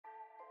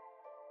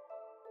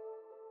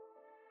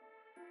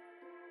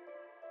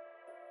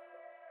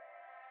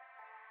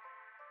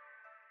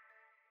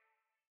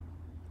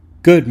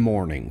Good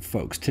morning,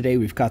 folks. Today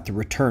we've got the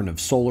return of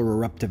solar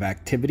eruptive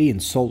activity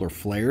and solar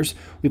flares.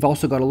 We've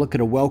also got to look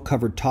at a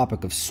well-covered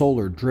topic of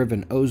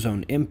solar-driven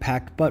ozone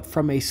impact, but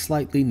from a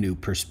slightly new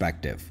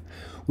perspective.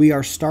 We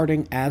are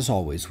starting, as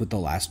always, with the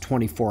last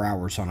 24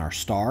 hours on our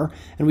star,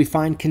 and we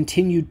find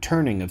continued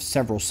turning of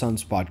several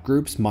sunspot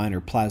groups,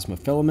 minor plasma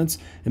filaments,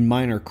 and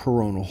minor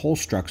coronal hole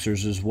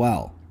structures as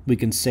well. We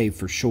can say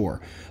for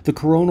sure. The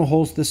coronal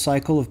holes this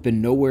cycle have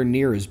been nowhere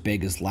near as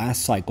big as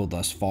last cycle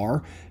thus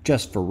far.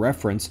 Just for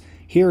reference,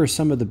 here are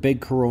some of the big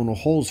coronal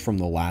holes from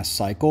the last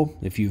cycle.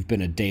 If you've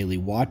been a daily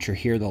watcher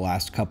here the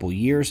last couple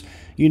years,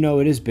 you know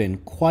it has been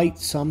quite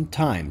some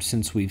time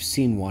since we've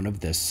seen one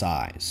of this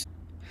size.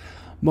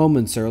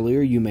 Moments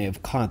earlier, you may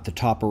have caught the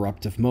top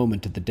eruptive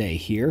moment of the day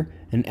here.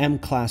 An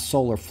M-class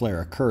solar flare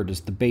occurred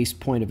as the base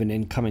point of an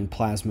incoming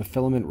plasma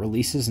filament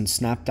releases and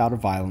snapped out a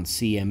violent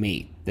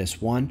CME.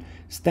 This one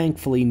is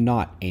thankfully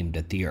not aimed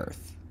at the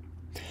Earth.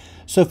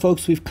 So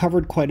folks, we've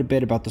covered quite a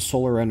bit about the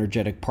solar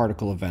energetic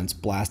particle events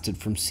blasted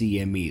from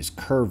CMEs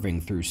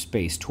curving through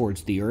space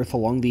towards the Earth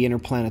along the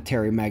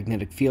interplanetary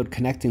magnetic field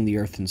connecting the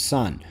Earth and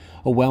Sun,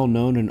 a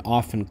well-known and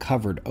often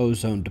covered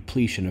ozone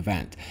depletion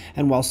event.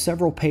 And while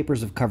several papers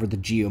have covered the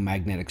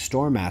geomagnetic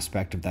storm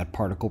aspect of that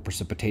particle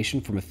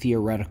precipitation from a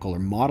theoretical or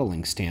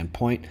modeling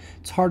standpoint,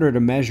 it's harder to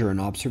measure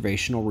in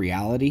observational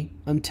reality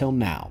until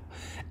now.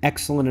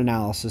 Excellent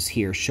analysis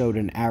here showed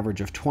an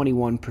average of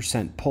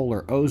 21%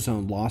 polar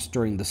ozone loss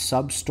during the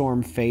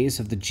substorm phase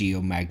of the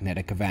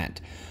geomagnetic event.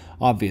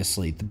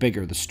 Obviously, the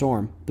bigger the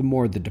storm, the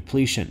more the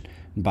depletion.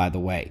 And by the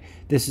way,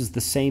 this is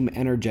the same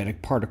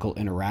energetic particle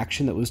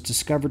interaction that was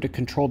discovered to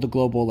control the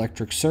global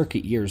electric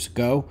circuit years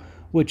ago,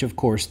 which of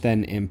course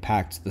then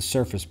impacts the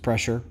surface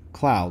pressure,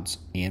 clouds,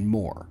 and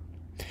more.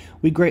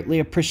 We greatly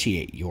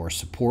appreciate your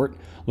support.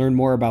 Learn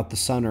more about the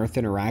Sun-Earth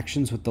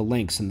interactions with the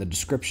links in the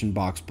description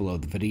box below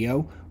the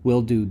video.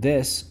 We'll do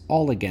this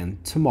all again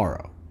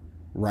tomorrow,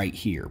 right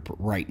here,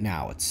 but right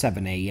now at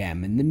 7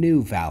 a.m. in the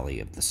new Valley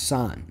of the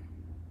Sun.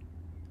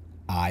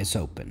 Eyes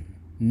open,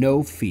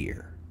 no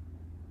fear.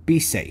 Be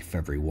safe,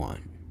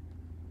 everyone.